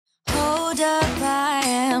Hold up, I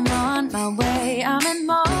am on my way, I'm in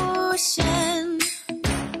motion.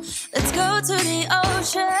 Let's go to the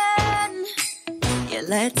ocean. Yeah,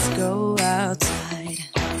 let's go outside.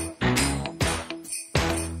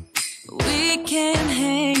 We can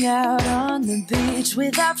hang out on the beach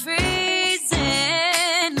without freezing.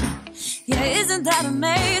 Yeah, isn't that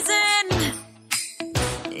amazing?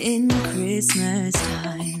 In Christmas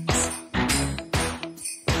times,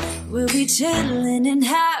 we'll be chilling and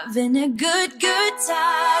having a good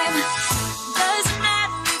time. Doesn't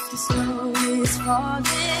matter if the snow is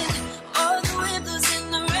falling or the wind blows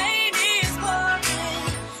and the rain is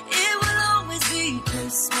pouring. It will always be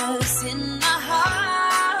Christmas in my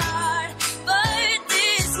heart. But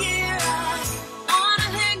this year I wanna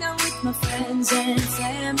hang out with my friends and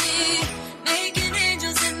family, making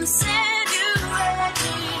angels in the sand.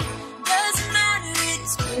 Doesn't matter,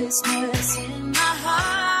 it's Christmas in my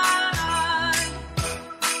heart.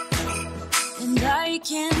 And I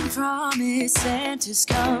can promise Santa's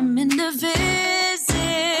coming to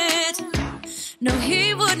visit. No,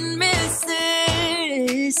 he wouldn't miss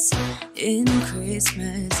this in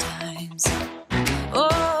Christmas times.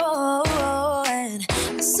 Oh, and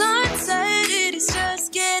the sun said it is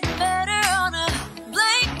just getting better on a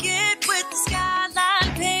blanket with the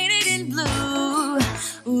skyline painted in blue.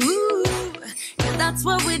 Ooh, yeah, that's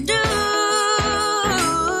what we do.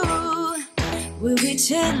 We'll be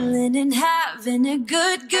chilling and having a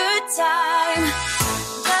good time.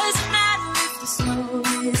 Doesn't matter if the snow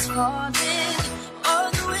is falling or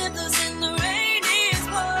the wind blows and the rain is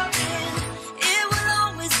pouring. It will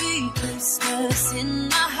always be Christmas in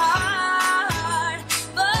my heart.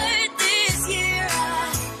 But this year I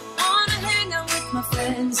wanna hang out with my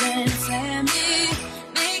friends and family,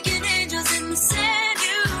 making angels in the sand.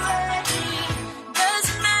 You ready?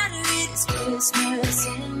 Doesn't matter, it's Christmas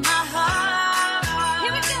in my heart.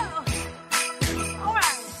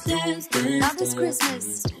 Now this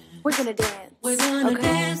Christmas, we're gonna dance. We're gonna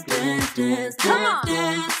dance. Come on.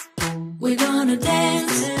 Dance. We're gonna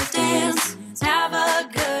dance. Have a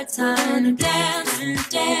good time.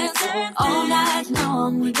 Dance. All night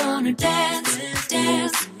long. We're gonna dance.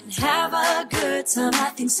 Have a good time.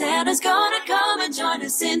 I think Santa's gonna come and join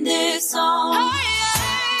us in this song.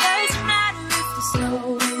 Doesn't matter if the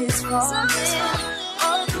snow is falling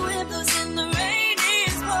or the wind blows and the rain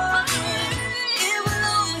is pouring. It will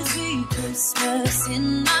always be Christmas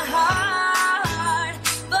in my heart.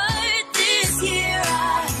 But this year I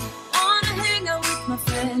wanna hang out with my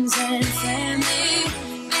friends and family,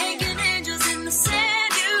 making angels in the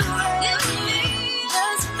sand. You ready?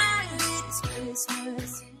 Doesn't matter, it's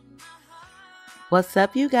Christmas in my heart. What's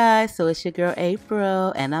up, you guys? So it's your girl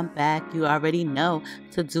April, and I'm back, you already know,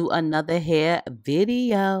 to do another hair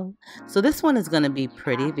video. So this one is going to be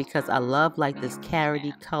pretty because I love like this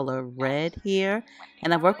carroty color red here,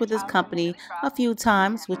 and I've worked with this company a few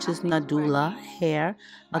times, which is Nadula Hair.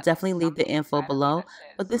 I'll definitely leave the info below,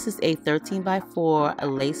 but this is a 13x4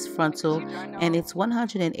 lace frontal, and it's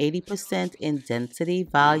 180% in density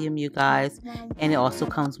volume, you guys, and it also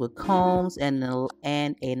comes with combs and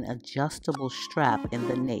an adjustable strap in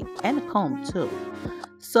the nape and a comb too.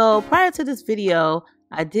 So prior to this video,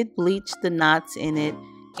 I did bleach the knots in it,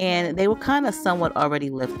 and they were kind of somewhat already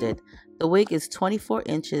lifted. The wig is 24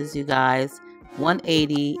 inches, you guys,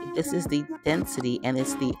 180. This is the density, and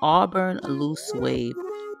it's the Auburn loose wave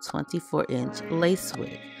 24-inch lace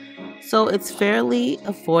wig. So it's fairly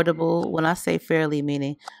affordable. When I say fairly,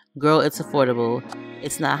 meaning, girl, it's affordable.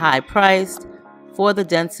 It's not high priced. For the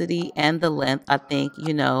density and the length, I think,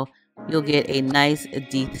 you know, you'll get a nice,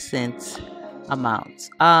 decent amount.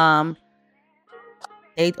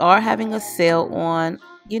 They are having a sale on,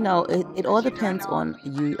 you know, it all depends on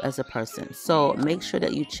you as a person. So make sure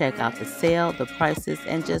that you check out the sale, the prices,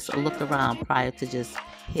 and just look around prior to just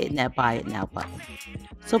hitting that buy it now button.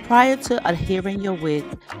 So prior to adhering your wig,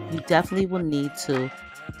 you definitely will need to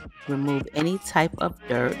remove any type of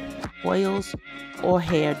dirt, oils, or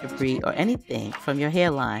hair debris or anything from your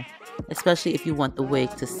hairline, especially if you want the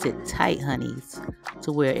wig to sit tight, honeys,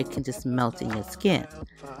 to where it can just melt in your skin.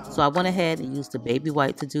 So I went ahead and used the baby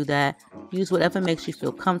white to do that. Use whatever makes you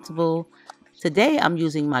feel comfortable. Today I'm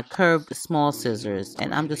using my curved small scissors,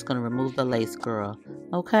 and I'm just going to remove the lace, girl.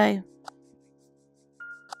 Okay?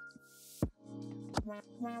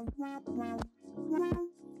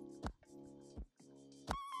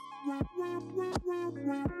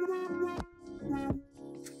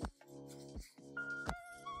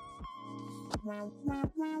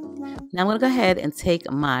 Now I'm going to go ahead and take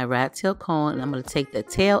my rat tail comb, and I'm going to take the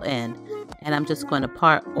tail end, and I'm just going to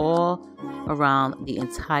part all around the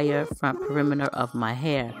entire front perimeter of my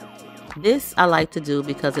hair. This I like to do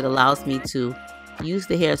because it allows me to use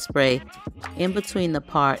the hairspray in between the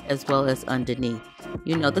part as well as underneath.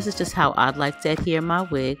 You know, this is just how I'd like to adhere my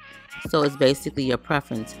wig, so it's basically your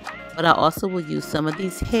preference. But I also will use some of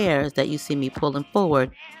these hairs that you see me pulling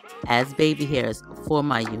forward as baby hairs for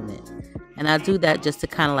my unit. And I do that just to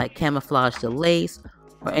kind of like camouflage the lace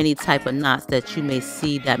or any type of knots that you may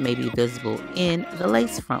see that may be visible in the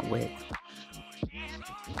lace front wig.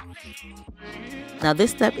 Now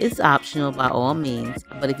this step is optional by all means,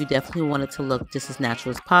 but if you definitely want it to look just as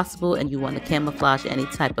natural as possible and you want to camouflage any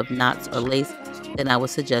type of knots or lace, then I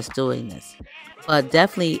would suggest doing this. But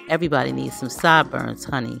definitely everybody needs some sideburns,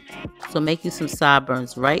 honey. So make you some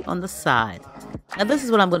sideburns right on the side. Now this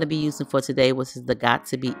is what I'm going to be using for today, which is the Got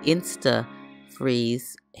To Be Insta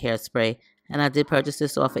Freeze hairspray. And I did purchase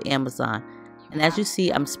this off of Amazon. And as you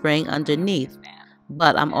see, I'm spraying underneath.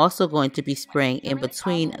 But I'm also going to be spraying in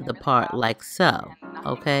between the part like so,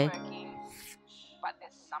 okay?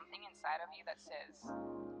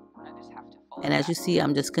 And as you see,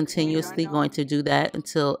 I'm just continuously going to do that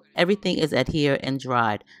until everything is adhered and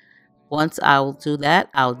dried. Once I'll do that,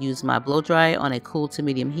 I'll use my blow dryer on a cool to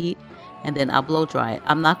medium heat, and then I'll blow dry it.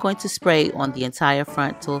 I'm not going to spray on the entire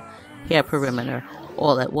frontal hair perimeter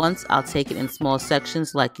all at once. I'll take it in small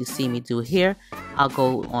sections like you see me do here. I'll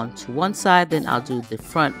go on to one side, then I'll do the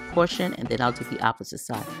front portion, and then I'll do the opposite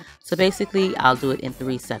side. So basically, I'll do it in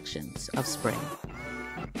 3 sections of spraying.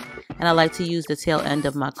 And I like to use the tail end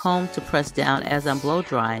of my comb to press down as I'm blow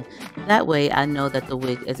drying. That way I know that the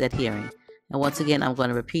wig is adhering. And once again, I'm going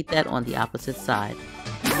to repeat that on the opposite side.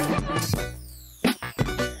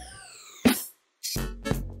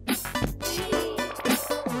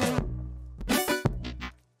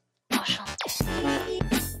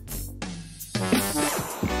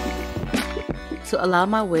 To allow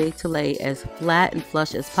my wig to lay as flat and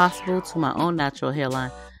flush as possible to my own natural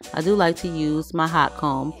hairline, I do like to use my hot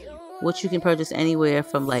comb, which you can purchase anywhere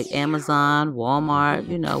from like Amazon, Walmart,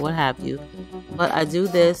 you know, what have you. But I do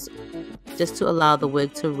this just to allow the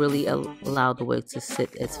wig to really allow the wig to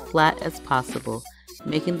sit as flat as possible,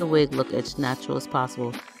 making the wig look as natural as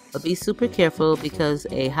possible. But be super careful because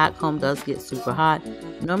a hot comb does get super hot.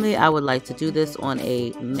 Normally I would like to do this on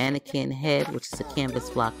a mannequin head, which is a canvas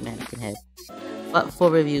block mannequin head. But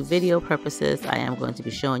for review video purposes, I am going to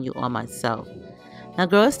be showing you on myself. Now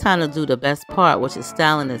girl, it's time to do the best part, which is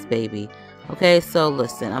styling this baby. Okay, so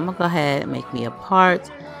listen, I'm going to go ahead and make me a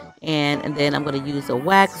part. And then I'm going to use a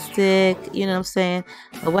wax stick, you know what I'm saying?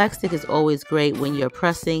 A wax stick is always great when you're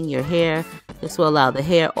pressing your hair. This will allow the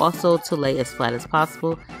hair also to lay as flat as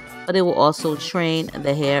possible, but it will also train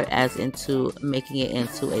the hair as into making it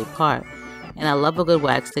into a part. And I love a good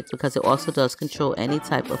wax stick because it also does control any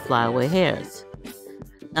type of flyaway hairs.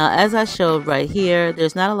 Now, as I showed right here,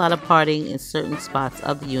 there's not a lot of parting in certain spots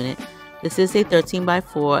of the unit. This is a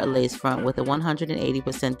 13x4 lace front with a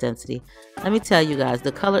 180% density. Let me tell you guys,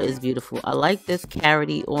 the color is beautiful. I like this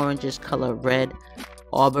carroty, orangish color, red,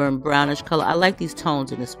 auburn, brownish color. I like these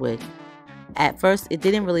tones in this wig. At first, it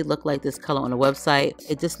didn't really look like this color on the website.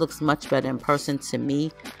 It just looks much better in person to me.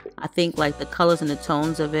 I think like the colors and the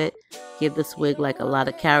tones of it give this wig like a lot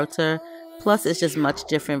of character. Plus, it's just much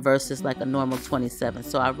different versus like a normal 27.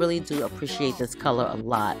 So I really do appreciate this color a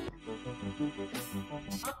lot.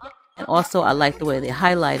 And also, I like the way they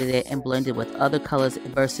highlighted it and blended with other colors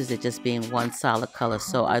versus it just being one solid color.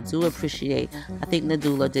 So I do appreciate, I think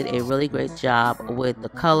Nadula did a really great job with the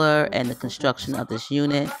color and the construction of this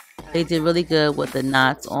unit. They did really good with the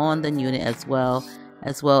knots on the unit as well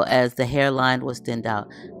as the hairline was thinned out.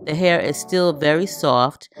 The hair is still very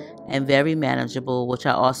soft and very manageable, which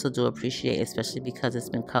I also do appreciate, especially because it's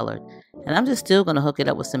been colored. And I'm just still going to hook it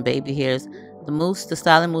up with some baby hairs. The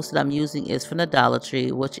styling mousse that I'm using is from the Dollar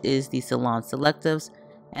Tree, which is the Salon Selectives.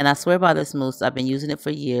 And I swear by this mousse, I've been using it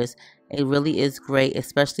for years. It really is great,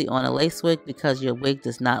 especially on a lace wig because your wig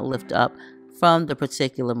does not lift up from the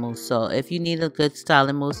particular mousse. So if you need a good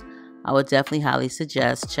styling mousse, I would definitely highly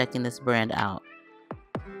suggest checking this brand out.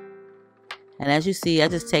 And as you see, I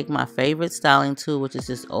just take my favorite styling tool, which is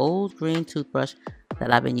this old green toothbrush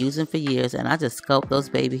that I've been using for years, and I just sculpt those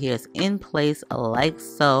baby hairs in place like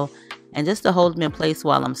so. And just to hold them in place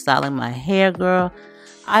while I'm styling my hair, girl,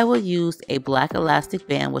 I will use a black elastic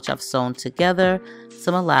band, which I've sewn together,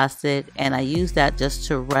 some elastic, and I use that just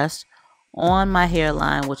to rest on my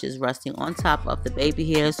hairline, which is resting on top of the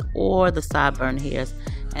baby hairs or the sideburn hairs.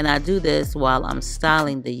 And I do this while I'm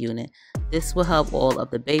styling the unit. This will help all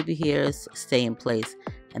of the baby hairs stay in place.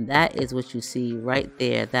 And that is what you see right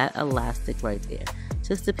there, that elastic right there.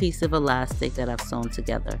 Just a piece of elastic that I've sewn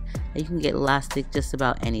together. And you can get elastic just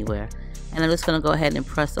about anywhere. And I'm just going to go ahead and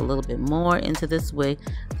press a little bit more into this wig.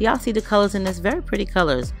 Do y'all see the colors in this? Very pretty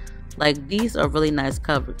colors. Like, these are really nice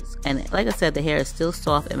covers. And like I said, the hair is still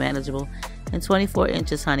soft and manageable. And 24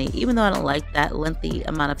 inches, honey. Even though I don't like that lengthy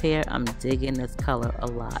amount of hair, I'm digging this color a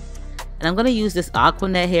lot. And I'm going to use this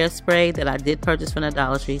Aquanet hairspray that I did purchase from the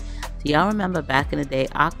Dollar Tree. Do y'all remember back in the day,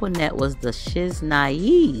 Aquanet was the shiz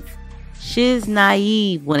naive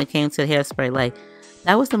when it came to hairspray. Like,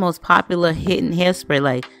 that was the most popular hidden hairspray.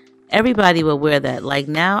 Like, everybody would wear that. Like,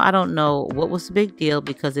 now I don't know what was the big deal,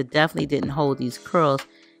 because it definitely didn't hold these curls.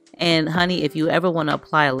 And honey, if you ever want to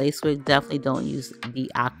apply a lace wig, definitely don't use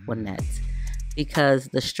the Aquanet, because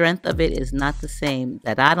the strength of it is not the same,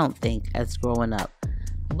 that I don't think, as growing up.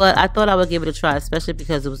 But I thought I would give it a try, especially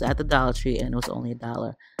because it was at the Dollar Tree and it was only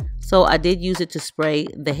 $1. So I did use it to spray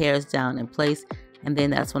the hairs down in place, and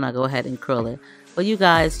then that's when I go ahead and curl it. But you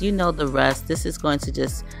guys, you know the rest. This is going to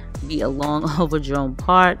just be a long overdrawn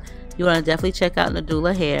part. You want to definitely check out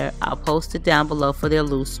Nadula Hair. I'll post it down below for their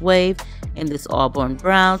loose wave in this Auburn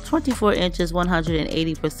brown, 24 inches,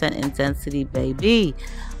 180% intensity, baby.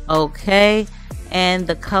 Okay, and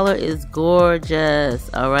the color is gorgeous.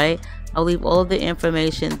 All right, I'll leave all the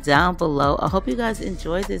information down below. I hope you guys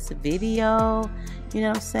enjoyed this video. You know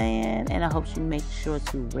what I'm saying? And I hope you make sure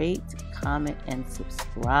to rate, comment, and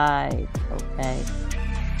subscribe. Okay.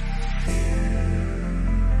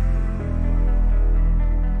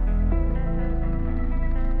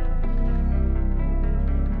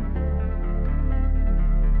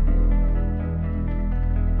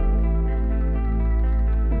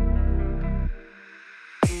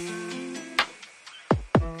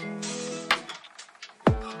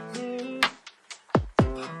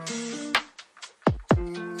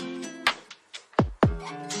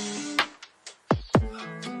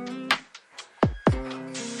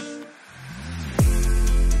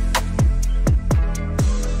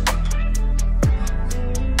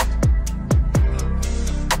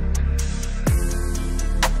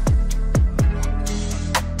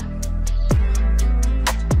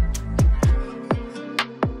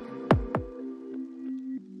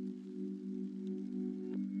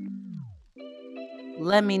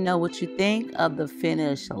 Let me know what you think of the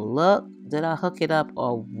finished look. Did I hook it up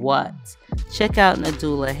or what? Check out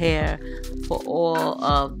Nadula Hair for all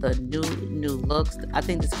of the new looks. I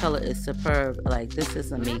think this color is superb. Like, this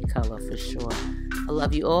is a me color for sure. I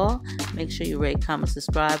love you all. Make sure you rate, comment,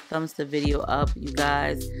 subscribe, thumbs the video up, you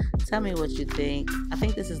guys. Tell me what you think. I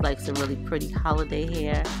think this is like some really pretty holiday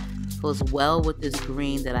hair. Goes well with this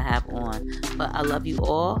green that I have on. But I love you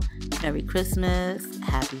all. Merry Christmas.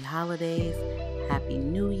 Happy holidays. Happy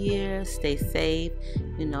New Year. Stay safe.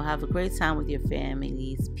 You know, have a great time with your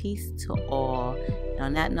families. Peace to all. And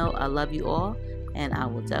on that note, I love you all. And I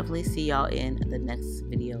will definitely see y'all in the next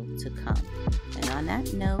video to come. And on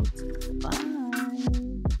that note, bye.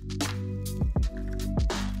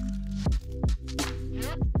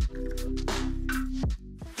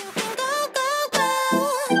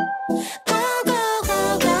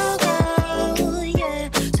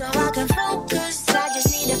 So I can focus, I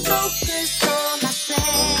just need to focus.